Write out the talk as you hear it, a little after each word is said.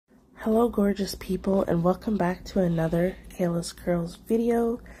Hello gorgeous people, and welcome back to another Kayla's Curls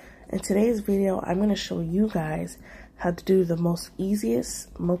video. In today's video I'm going to show you guys how to do the most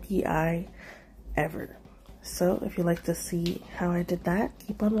easiest smoky eye ever. So if you'd like to see how I did that,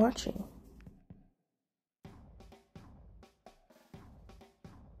 keep on watching.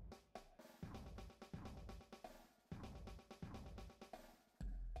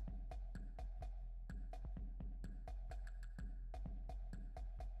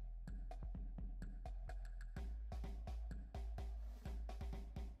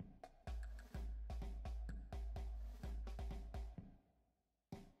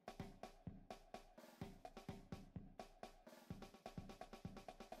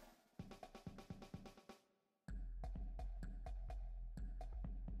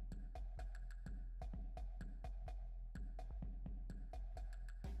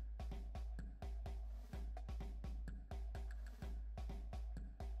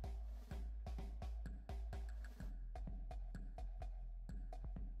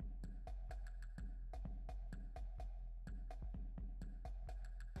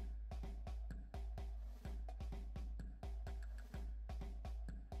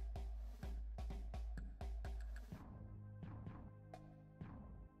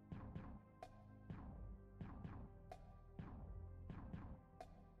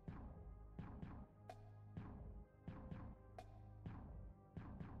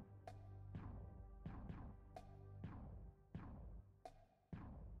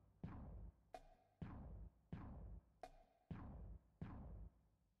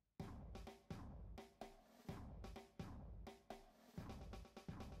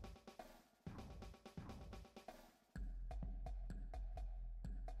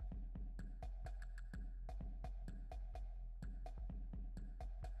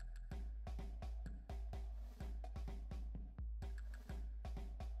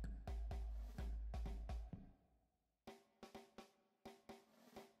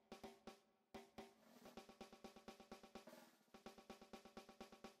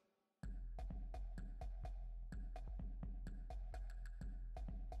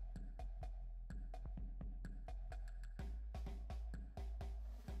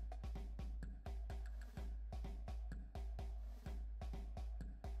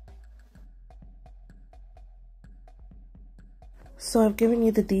 So I've given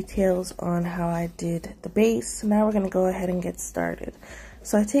you the details on how I did the base. Now we're going to go ahead and get started.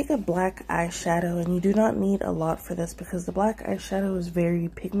 So I take a black eyeshadow, and you do not need a lot for this because the black eyeshadow is very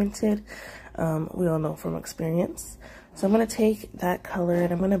pigmented. We all know from experience. So I'm going to take that color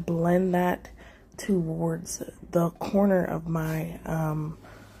and I'm going to blend that towards the corner of my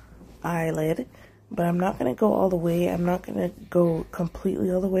eyelid. But I'm not going to go all the way. I'm not going to go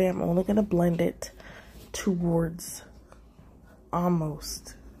completely all the way. I'm only going to blend it towards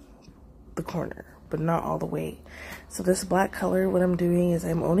almost the corner, but not all the way. So this black color, what I'm doing is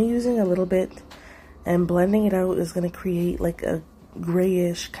I'm only using a little bit, and blending it out is going to create like a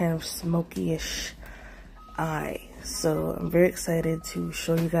grayish kind of smoky-ish eye. So I'm very excited to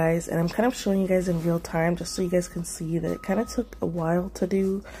show you guys, and I'm kind of showing you guys in real time just so you guys can see that it kind of took a while to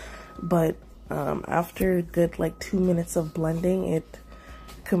do, but after a good like 2 minutes of blending, it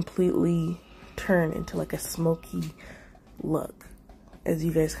completely turned into like a smoky look. As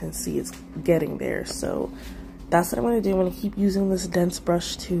you guys can see, it's getting there. So that's what I'm going to do. I'm going to keep using this dense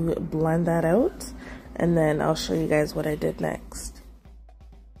brush to blend that out, and then I'll show you guys what I did next.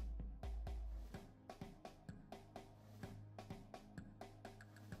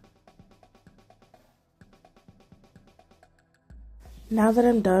 Now that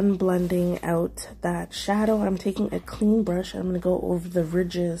I'm done blending out that shadow, I'm taking a clean brush. I'm going to go over the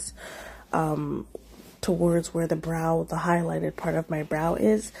ridges towards where the brow, the highlighted part of my brow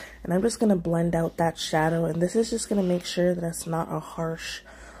is, and I'm just going to blend out that shadow. And this is just going to make sure that it's not a harsh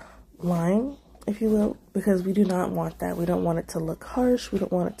line, if you will, because we do not want that. We don't want it to look harsh. We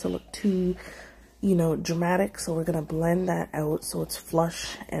don't want it to look too, you know, dramatic. So we're going to blend that out so it's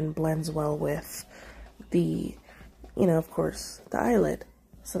flush and blends well with the, you know, of course, the eyelid.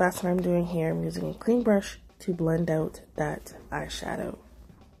 So that's what I'm doing here. I'm using a clean brush to blend out that eyeshadow.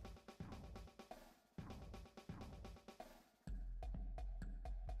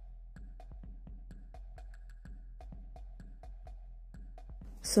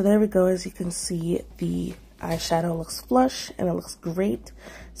 So there we go. As you can see, the eyeshadow looks flush and it looks great.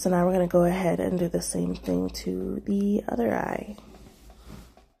 So now we're going to go ahead and do the same thing to the other eye.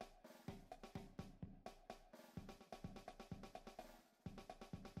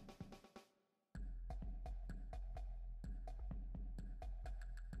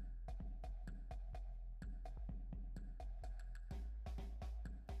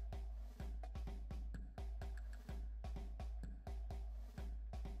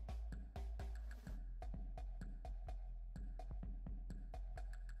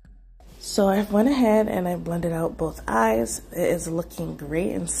 So I went ahead and I blended out both eyes. It is looking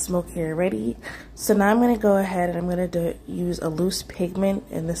great and smoky already. So now I'm going to go ahead and I'm going to use a loose pigment,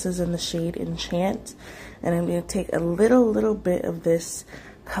 and this is in the shade Enchant. And I'm going to take a little bit of this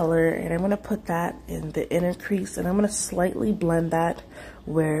color and I'm going to put that in the inner crease, and I'm going to slightly blend that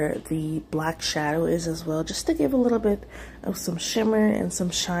where the black shadow is as well, just to give a little bit of some shimmer and some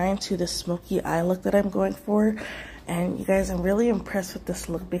shine to the smoky eye look that I'm going for. And you guys, I'm really impressed with this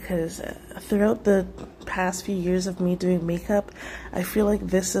look because throughout the past few years of me doing makeup, I feel like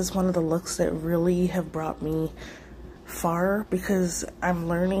this is one of the looks that really have brought me far, because I'm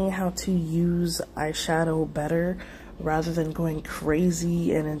learning how to use eyeshadow better rather than going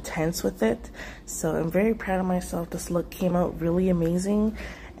crazy and intense with it. So I'm very proud of myself. This look came out really amazing,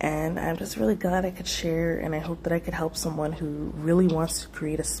 and I'm just really glad I could share, and I hope that I could help someone who really wants to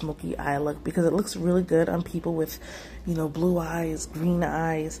create a smoky eye look, because it looks really good on people with, you know, blue eyes, green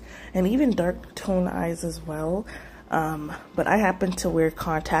eyes, and even dark tone eyes as well. But I happen to wear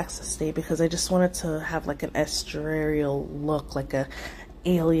contacts to stay because I just wanted to have like an ethereal look, like a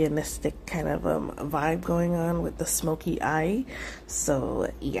alienistic kind of vibe going on with the smoky eye.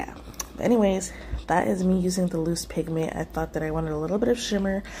 So yeah, anyways, that is me using the loose pigment. I thought that I wanted a little bit of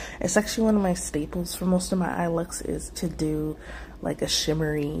shimmer. It's actually one of my staples for most of my eye looks, is to do like a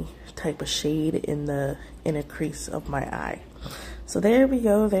shimmery type of shade in the inner crease of my eye. So there we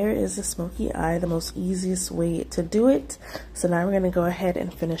go. There is the smoky eye, the most easiest way to do it. So now we're going to go ahead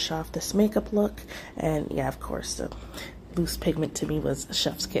and finish off this makeup look. And yeah, of course, the loose pigment to me was a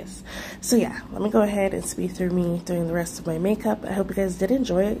chef's kiss. So yeah, let me go ahead and speed through me doing the rest of my makeup. I hope you guys did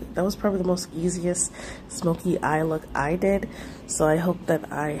enjoy it. That was probably the most easiest smoky eye look I did. So I hope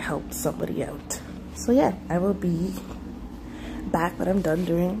that I helped somebody out. So yeah, I will be back when I'm done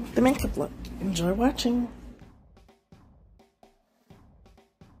doing the makeup look. Enjoy watching.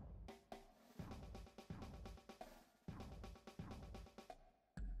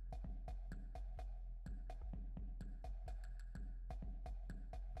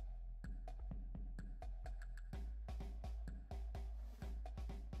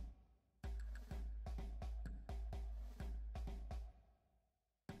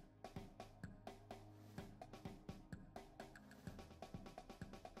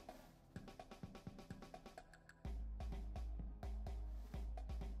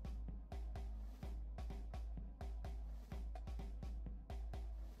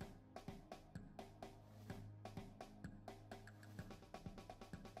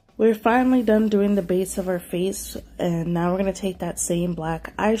 We're finally done doing the base of our face, and now we're going to take that same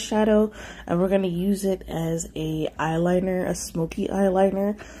black eyeshadow and we're going to use it as a eyeliner, a smoky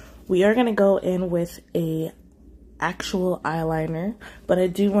eyeliner. We are going to go in with a actual eyeliner, but I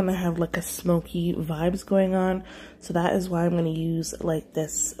do want to have like a smoky vibes going on, so that is why I'm going to use like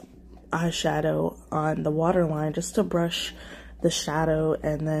this eyeshadow on the waterline just to brush the shadow,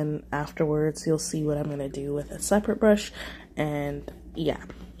 and then afterwards you'll see what I'm going to do with a separate brush. And yeah,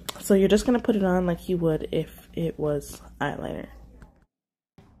 so you're just going to put it on like you would if it was eyeliner.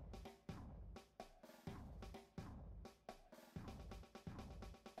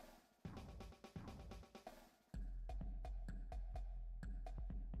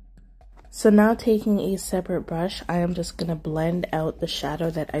 So now taking a separate brush, I am just going to blend out the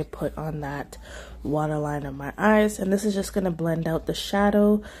shadow that I put on that waterline of my eyes. And this is just going to blend out the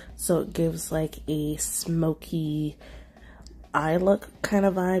shadow so it gives like a smoky eye look kind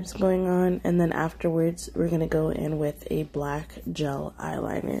of vibes going on. And then afterwards, we're going to go in with a black gel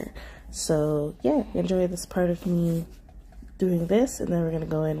eyeliner. So yeah, enjoy this part of me doing this, and then we're going to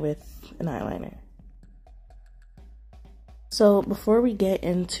go in with an eyeliner. So before we get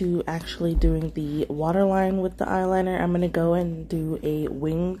into actually doing the waterline with the eyeliner, I'm going to go and do a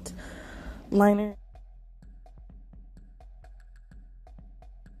winged liner.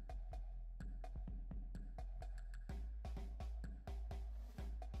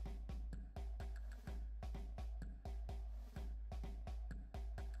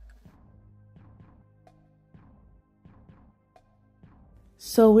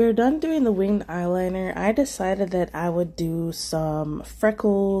 So we're done doing the winged eyeliner. I decided that I would do some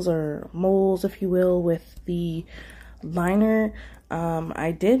freckles or moles, if you will, with the liner.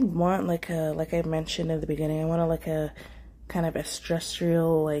 I did want like I mentioned at the beginning, I wanted like a kind of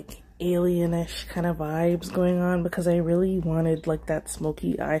extraterrestrial, like alienish kind of vibes going on, because I really wanted like that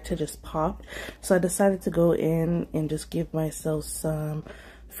smoky eye to just pop. So I decided to go in and just give myself some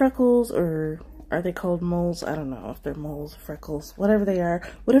freckles, or are they called moles? I don't know if they're moles, freckles, whatever they are.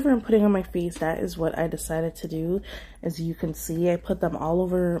 Whatever I'm putting on my face, that is what I decided to do. As you can see, I put them all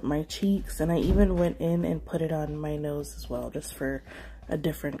over my cheeks, and I even went in and put it on my nose as well, just for a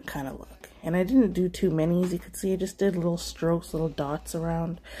different kind of look. And I didn't do too many, as you can see. I just did little strokes, little dots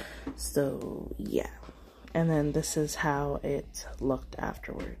around. So yeah. And then this is how it looked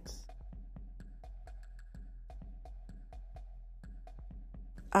afterwards.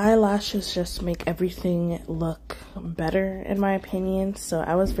 Eyelashes just make everything look better, in my opinion. So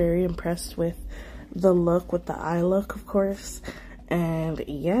I was very impressed with the look, with the eye look, of course. And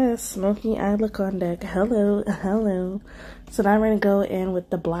yes, smoky eye look on deck. Hello, hello. So now we're going to go in with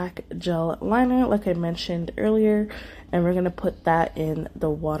the black gel liner, like I mentioned earlier. And we're going to put that in the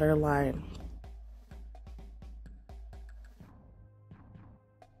waterline.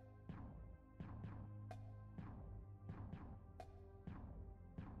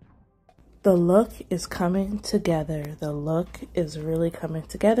 The look is coming together. The look is really coming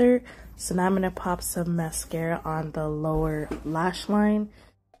together. So now I'm going to pop some mascara on the lower lash line.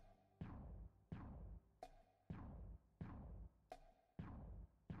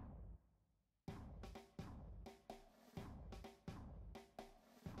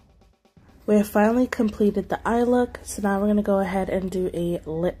 We have finally completed the eye look. So now we're going to go ahead and do a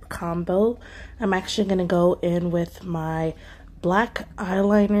lip combo. I'm actually going to go in with my black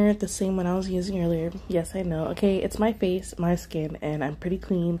eyeliner, the same one I was using earlier. Yes, I know. Okay, it's my face, my skin, and I'm pretty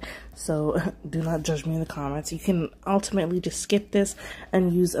clean, so do not judge me in the comments. You can ultimately just skip this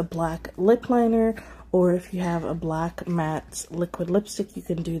and use a black lip liner, or if you have a black matte liquid lipstick, you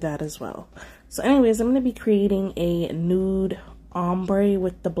can do that as well. So anyways, I'm going to be creating a nude ombre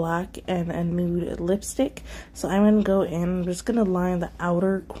with the black and a nude lipstick. So I'm going to go in, I'm just going to line the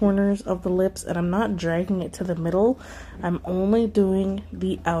outer corners of the lips, and I'm not dragging it to the middle. I'm only doing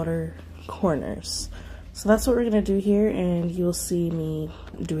the outer corners. So that's what we're going to do here, and you'll see me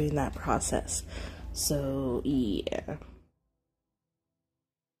doing that process. So yeah.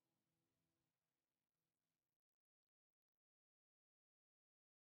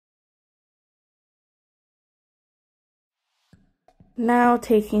 Now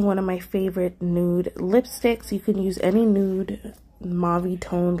taking one of my favorite nude lipsticks. You can use any nude mauve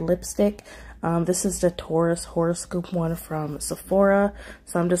toned lipstick. This is the Taurus Horoscope one from Sephora.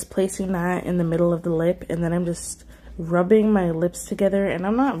 So I'm just placing that in the middle of the lip, and then I'm just rubbing my lips together. And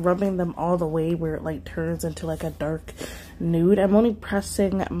I'm not rubbing them all the way where it like turns into like a dark nude. I'm only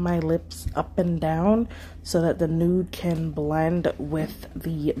pressing my lips up and down so that the nude can blend with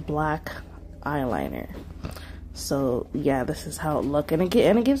the black eyeliner. So yeah, this is how it looks, and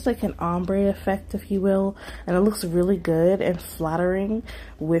it gives like an ombre effect, if you will, and it looks really good and flattering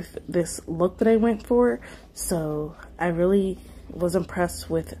with this look that I went for. So I really was impressed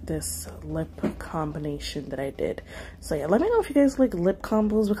with this lip combination that I did. So yeah, let me know if you guys like lip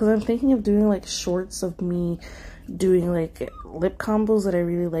combos, because I'm thinking of doing like shorts of me doing like lip combos that I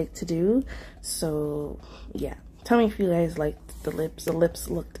really like to do. So yeah, tell me if you guys like the lips. The lips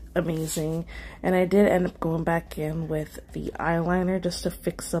looked amazing, and I did end up going back in with the eyeliner just to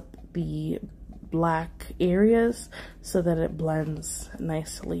fix up the black areas so that it blends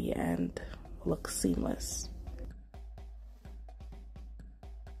nicely and looks seamless.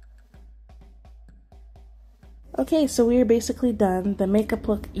 Okay, so we are basically done. The makeup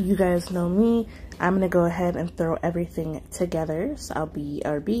look, you guys know me. I'm gonna go ahead and throw everything together. So I'll be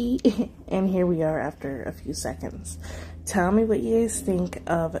RB, and here we are after a few seconds. Tell me what you guys think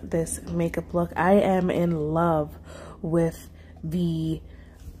of this makeup look. I am in love with the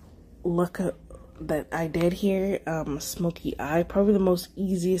look that I did here. Smoky eye, probably the most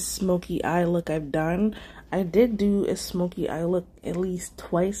easiest smoky eye look I've done. I did do a smoky eye look at least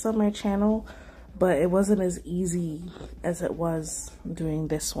twice on my channel, but it wasn't as easy as it was doing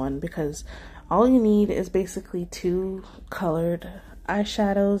this one, because all you need is basically 2 colored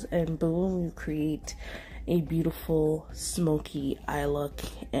eyeshadows, and boom, you create a beautiful smoky eye look.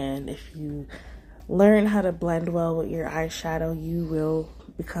 And if you learn how to blend well with your eyeshadow, you will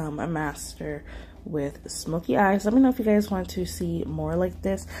become a master with smoky eyes. Let me know if you guys want to see more like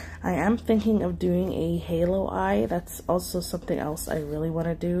this. I am thinking of doing a halo eye. That's also something else I really want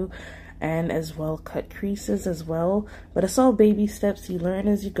to do, and as well cut creases as well. But it's all baby steps. You learn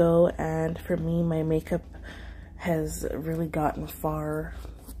as you go, and for me, my makeup has really gotten far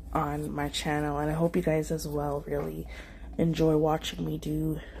on my channel, and I hope you guys as well really enjoy watching me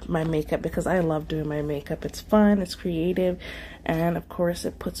do my makeup, because I love doing my makeup. It's fun, it's creative, and of course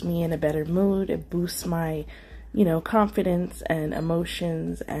it puts me in a better mood. It boosts my, you know, confidence and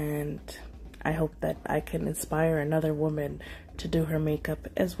emotions, and I hope that I can inspire another woman to do her makeup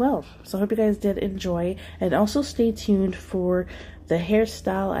as well. So I hope you guys did enjoy, and also stay tuned for the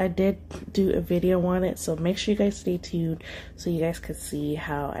hairstyle. I did do a video on it, so make sure you guys stay tuned so you guys can see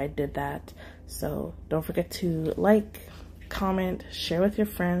how I did that. So don't forget to like, comment, share with your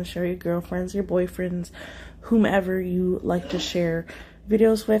friends, share with your girlfriends, your boyfriends, whomever you like to share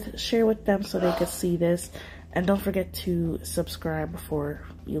videos with. Share with them so they can see this. And don't forget to subscribe before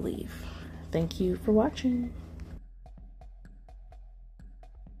you leave. Thank you for watching.